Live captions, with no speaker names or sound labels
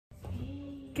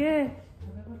¿Qué?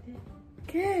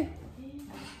 ¿Qué?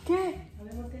 ¿Qué?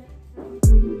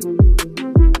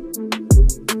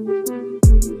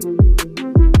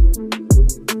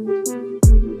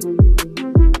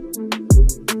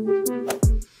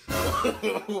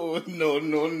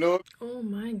 No. Oh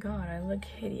my god, I look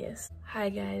hideous. Hi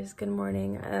guys, good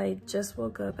morning. I just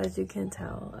woke up, as you can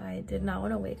tell. I did not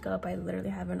want to wake up. I literally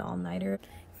have an all-nighter.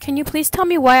 Can you please tell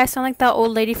me why I sound like that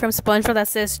old lady from SpongeBob that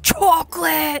says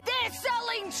chocolate? They're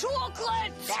selling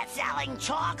chocolate! They're selling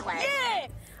chocolate! Yeah!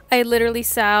 I literally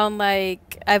sound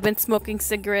like I've been smoking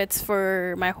cigarettes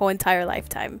for my whole entire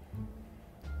lifetime.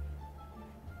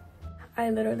 I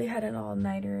literally had an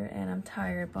all-nighter and I'm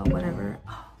tired, but whatever.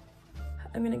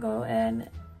 I'm gonna go and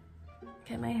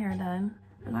get my hair done.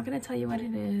 I'm not gonna tell you what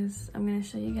it is. I'm gonna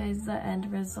show you guys the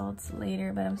end results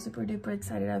later, but I'm super duper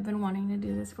excited. I've been wanting to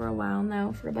do this for a while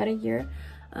now, for about a year.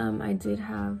 I did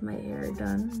have my hair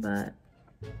done, but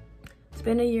it's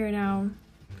been a year now.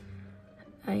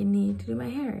 I need to do my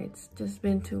hair. It's just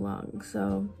been too long.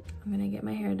 So I'm gonna get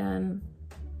my hair done,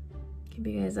 keep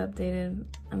you guys updated.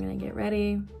 I'm gonna get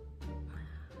ready,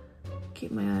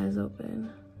 keep my eyes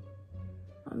open.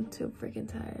 I'm too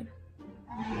freaking tired.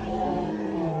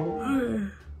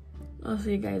 I'll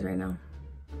see you guys right now.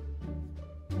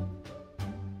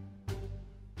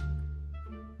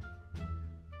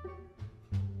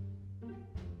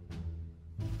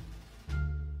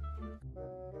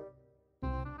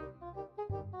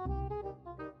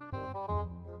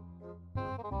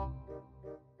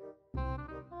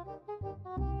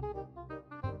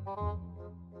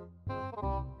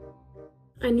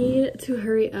 I need to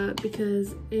hurry up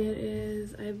because it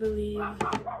is, I believe,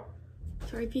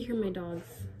 sorry if you hear my dogs.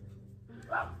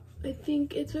 I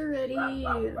think it's already,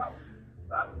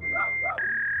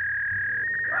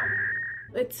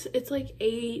 it's like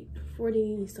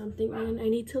 8:40 something, and I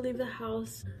need to leave the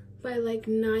house by like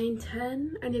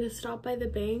 9:10. I need to stop by the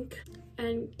bank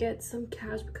and get some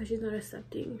cash because she's not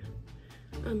accepting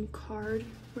card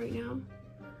right now.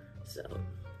 So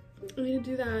I need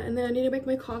to do that, and then I need to make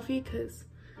my coffee because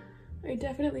I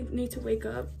definitely need to wake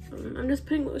up. I'm just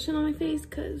putting lotion on my face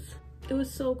because it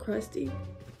was so crusty.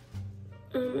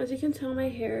 As you can tell, my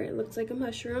hair, it looks like a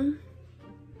mushroom.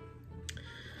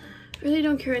 I really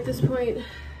don't care at this point.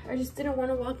 I just didn't want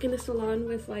to walk in the salon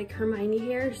with like Hermione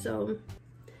hair, so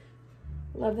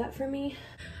love that for me.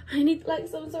 I need like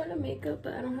some sort of makeup,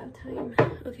 but I don't have time.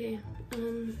 Okay,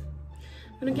 I'm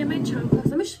gonna get my chanclas.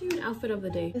 Let me show you an outfit of the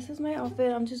day. This is my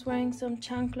outfit. I'm just wearing some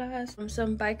chanclas,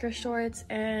 some biker shorts,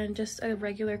 and just a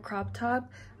regular crop top.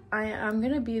 I'm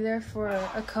gonna be there for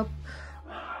a couple.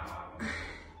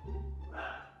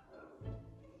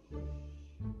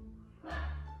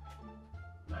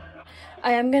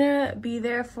 I am gonna be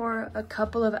there for a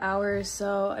couple of hours,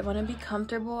 so I want to be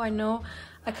comfortable. I know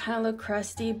I kind of look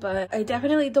crusty, but I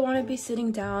definitely don't want to be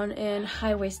sitting down in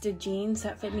high-waisted jeans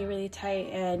that fit me really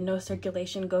tight and no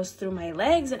circulation goes through my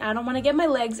legs, and I don't want to get my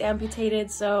legs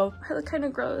amputated, so I look kind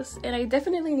of gross, and I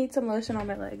definitely need some lotion on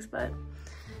my legs, but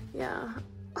yeah.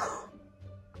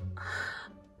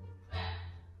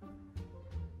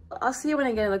 I'll see you when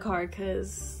I get in the car,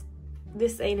 because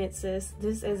this ain't it, sis.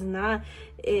 This is not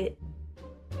it.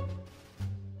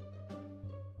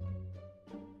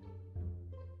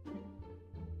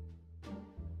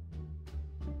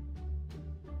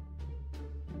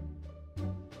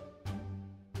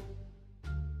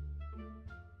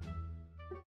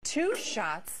 Two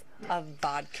shots of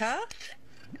vodka.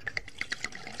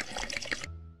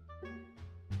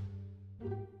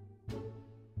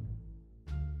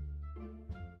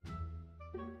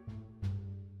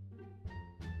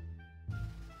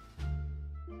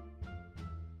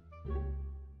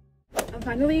 I'm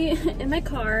finally in my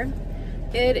car.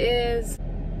 It is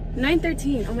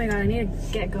 9:13. Oh my god, I need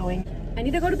to get going. I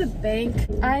need to go to the bank.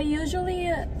 I usually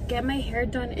get my hair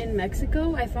done in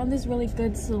Mexico. I found this really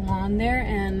good salon there,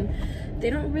 and they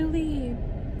don't really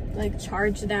like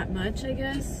charge that much, I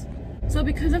guess. So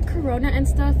because of Corona and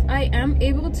stuff, I am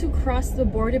able to cross the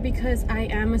border because I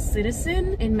am a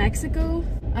citizen in Mexico.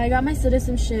 I got my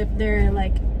citizenship there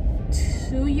like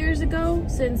 2 years ago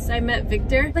since I met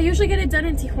Victor. I usually get it done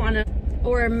in Tijuana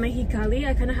or Mexicali.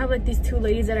 I kind of have like these two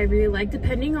ladies that I really like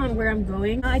depending on where I'm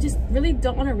going. I just really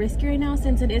don't want to risk it right now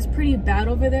since it is pretty bad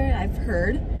over there, I've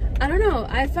heard. I don't know,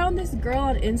 I found this girl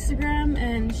on Instagram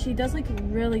and she does like a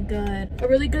really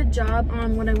good job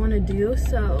on what I want to do.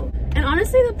 So, and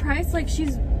honestly the price, like she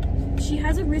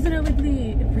has a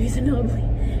reasonably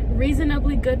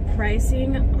good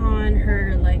pricing on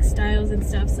her like styles and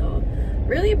stuff. So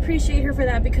really appreciate her for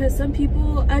that, because some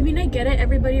people, I mean, I get it,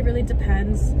 everybody really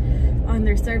depends on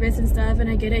their service and stuff, and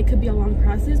I get it, it could be a long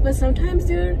process, but sometimes,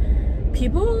 dude,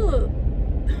 people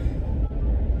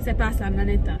se pasan, la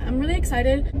neta. I'm really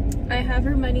excited. I have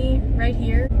her money right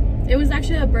here. It was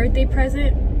actually a birthday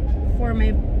present for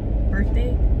my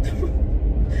birthday.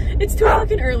 It's too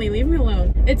fucking early, leave me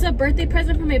alone. It's a birthday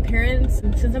present for my parents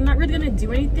since I'm not really gonna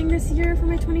do anything this year for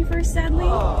my 21st, sadly,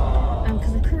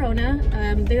 because of Corona.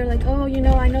 They were like, oh, you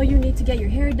know, I know you need to get your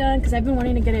hair done, because I've been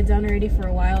wanting to get it done already for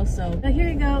a while, so here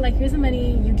you go, like, here's the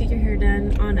money, you get your hair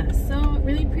done on us. So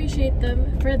really appreciate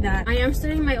them for that. I am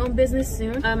starting my own business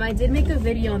soon. I did make a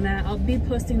video on that. I'll be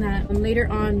posting that later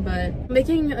on, but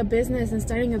making a business and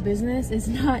starting a business is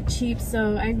not cheap,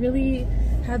 so I really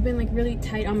have been like really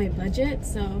tight on my budget,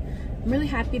 so I'm really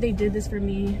happy they did this for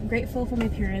me. I'm grateful for my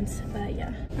parents. But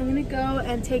yeah, I'm gonna go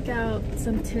and take out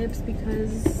some tips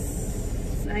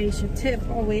because I should tip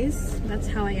always. That's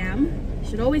how I am. You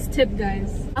should always tip,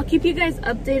 guys. I'll keep you guys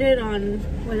updated on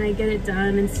when I get it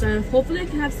done and stuff. Hopefully I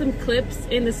can have some clips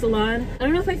in the salon. I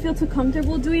don't know if I feel too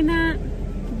comfortable doing that,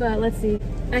 but let's see.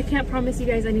 I can't promise you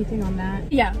guys anything on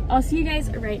that. Yeah, I'll see you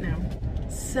guys right now.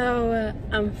 So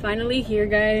I'm finally here,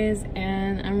 guys,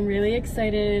 and I'm really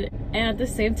excited, and at the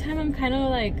same time I'm kind of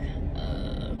like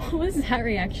what was that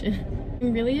reaction?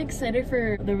 I'm really excited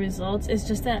for the results. It's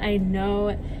just that I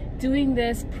know doing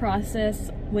this process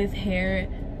with hair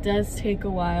does take a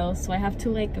while, so I have to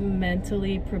like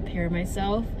mentally prepare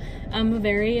myself. I'm a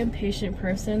very impatient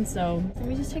person, so let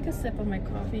me just take a sip of my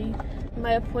coffee.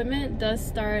 My appointment does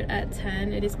start at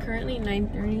 10. It is currently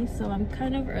 9:30, so I'm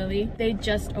kind of early. They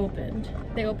just opened.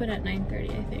 They open at 9:30,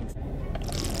 I think.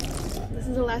 This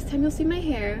is the last time you'll see my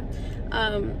hair.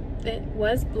 It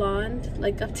was blonde,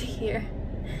 like up to here.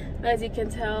 But as you can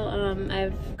tell,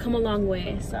 I've come a long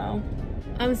way, so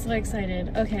I'm so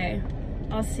excited. Okay,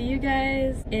 I'll see you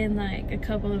guys in like a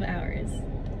couple of hours.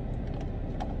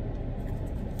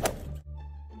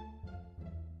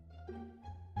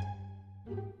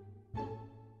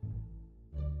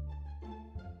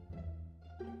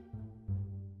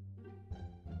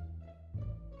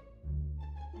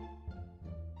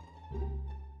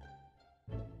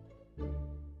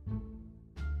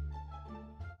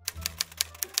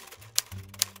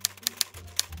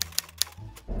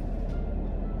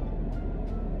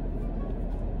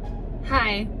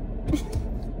 Hi.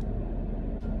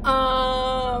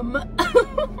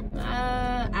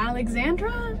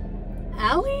 Alexandra?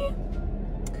 Allie?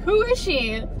 Who is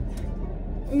she?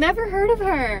 Never heard of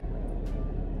her.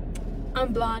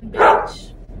 I'm blonde,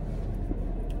 bitch.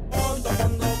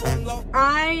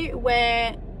 I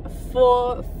went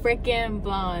full freaking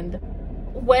blonde.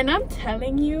 When I'm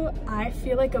telling you, I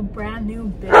feel like a brand new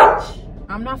bitch.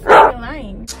 I'm not fucking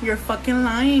lying. You're fucking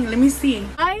lying. Let me see.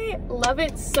 I love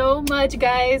it so much,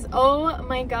 guys. Oh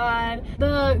my god.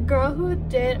 The girl who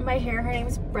did my hair, her name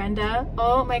is Brenda.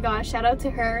 Oh my gosh, shout out to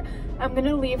her. I'm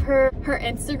gonna leave her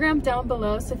Instagram down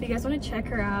below, so if you guys want to check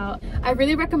her out, I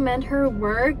really recommend her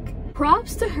work.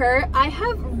 Props to her. I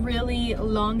have really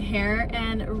long hair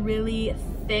and really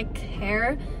thick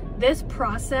hair. This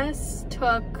process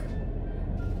took,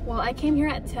 well, I came here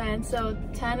at 10, so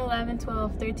 10, 11,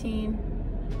 12, 13.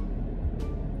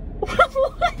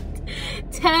 What?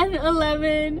 10,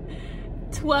 11,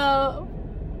 12,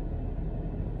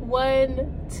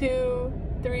 1, 2,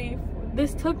 3.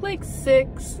 This took like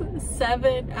 6,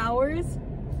 7 hours.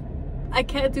 I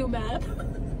can't do math.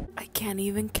 I can't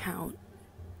even count.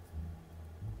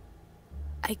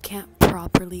 I can't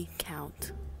properly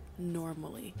count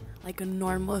normally, like a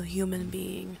normal human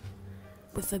being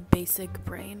with a basic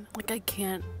brain. Like, I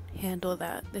can't handle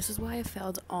that. This is why I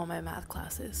failed all my math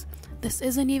classes. This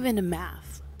isn't even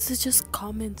math. This is just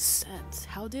common sense.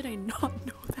 How did I not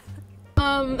know that?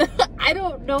 I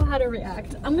don't know how to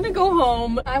react. I'm gonna go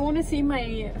home. I want to see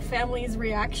my family's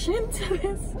reaction to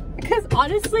this, because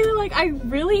honestly, like, I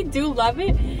really do love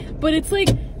it, but it's like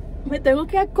me tengo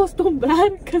que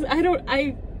acostumbrar, because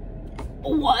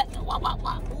what?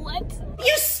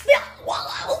 You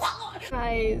smell.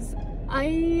 Guys,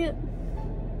 I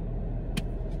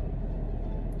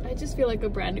just feel like a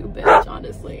brand new bitch,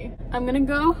 honestly. I'm gonna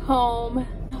go home.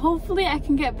 Hopefully I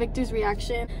can get Victor's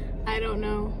reaction. I don't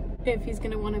know if he's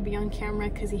gonna want to be on camera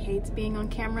because he hates being on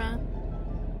camera.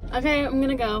 Okay, I'm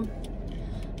gonna go.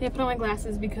 I put on my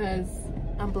glasses because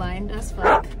I'm blind as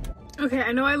fuck. Okay,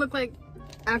 I know I look like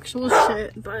actual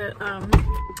shit, but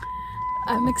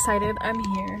I'm excited. I'm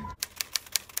here.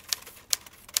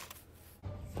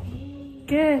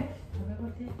 ¿Qué?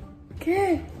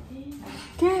 ¿Qué?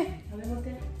 ¿Qué?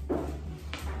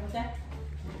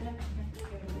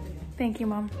 Thank you,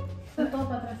 Mom.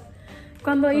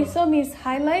 Cuando hizo mis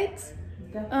highlights,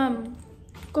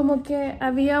 como que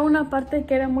había una parte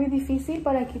que era muy difícil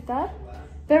para quitar,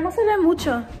 pero no se ve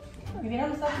mucho.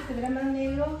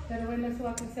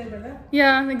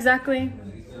 Yeah, exactly.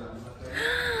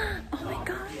 Oh my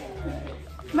god.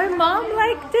 My mom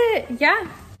liked it. Yeah.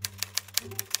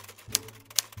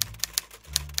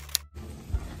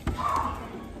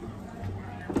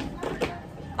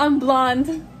 I'm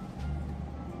blonde.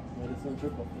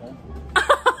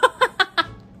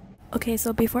 Okay,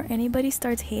 so before anybody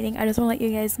starts hating, I just want to let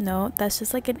you guys know that's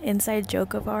just like an inside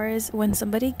joke of ours. When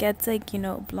somebody gets like, you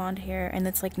know, blonde hair and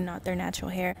it's like not their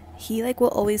natural hair, he like will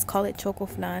always call it choco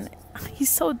flan. He's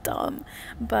so dumb.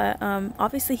 But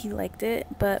obviously he liked it,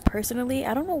 but personally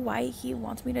I don't know why he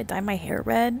wants me to dye my hair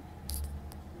red.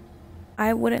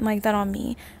 I wouldn't like that on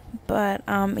me. But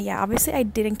yeah, obviously I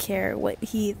didn't care what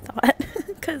he thought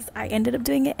because I ended up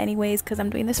doing it anyways because I'm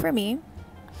doing this for me.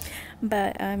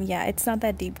 But yeah, it's not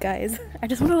that deep, guys. I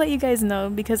just want to let you guys know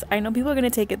because I know people are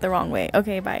gonna take it the wrong way.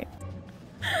 Okay, bye.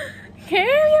 ¿Qué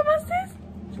llamaste?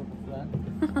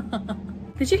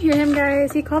 Did you hear him,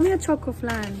 guys? He called me a choco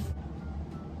flan.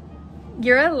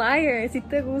 You're a liar. Si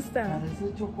te gusta.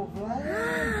 Parece choco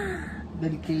flan.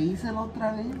 Del que hice la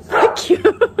otra vez. Cute.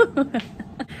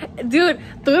 Dude,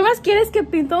 ¿tú más quieres que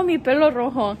pinto mi pelo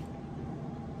rojo?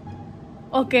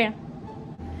 Okay.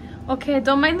 Okay,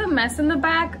 don't mind the mess in the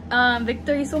back.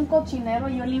 Victor hizo un cochinero,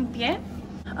 yo limpié.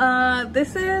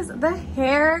 This is the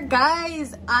hair,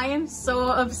 guys. I am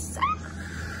so obsessed.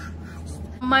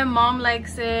 My mom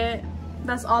likes it.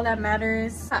 That's all that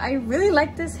matters. I really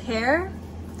like this hair.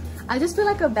 I just feel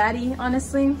like a baddie,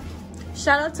 honestly.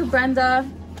 Shout out to Brenda.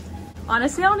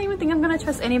 Honestly, I don't even think I'm gonna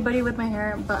trust anybody with my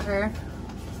hair but her.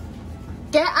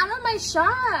 Get out of my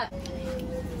shot!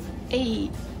 Ay,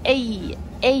 ay,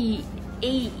 ay,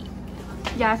 ay.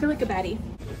 Yeah, I feel like a baddie.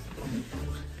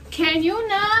 Can you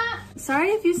not? Sorry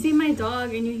if you see my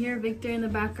dog and you hear Victor in the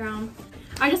background.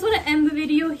 I just want to end the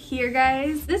video here,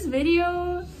 guys. This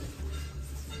video,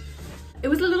 it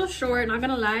was a little short, not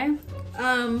gonna lie.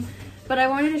 But I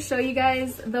wanted to show you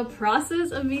guys the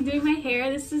process of me doing my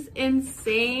hair. This is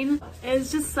insane.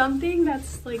 It's just something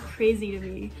that's like crazy to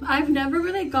me. I've never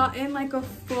really gotten like a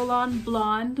full-on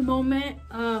blonde moment.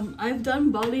 I've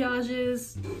done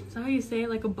balayages. Is that how you say it?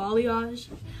 Like a balayage?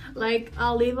 Like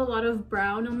I'll leave a lot of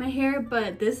brown on my hair,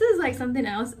 but this is like something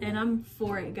else and I'm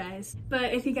for it, guys.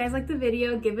 But if you guys like the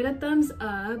video, give it a thumbs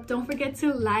up. Don't forget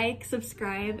to like,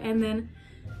 subscribe, and then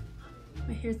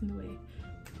my hair's in the way.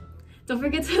 Don't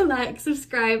forget to like,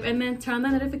 subscribe, and then turn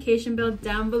on the notification bell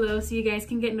down below so you guys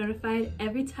can get notified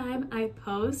every time I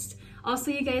post.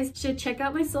 Also, you guys should check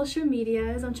out my social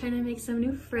medias. I'm trying to make some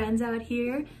new friends out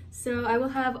here. So I will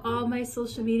have all my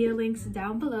social media links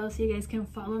down below so you guys can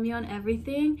follow me on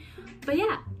everything. But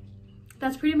yeah,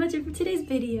 that's pretty much it for today's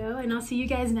video, and I'll see you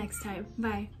guys next time.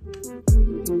 Bye.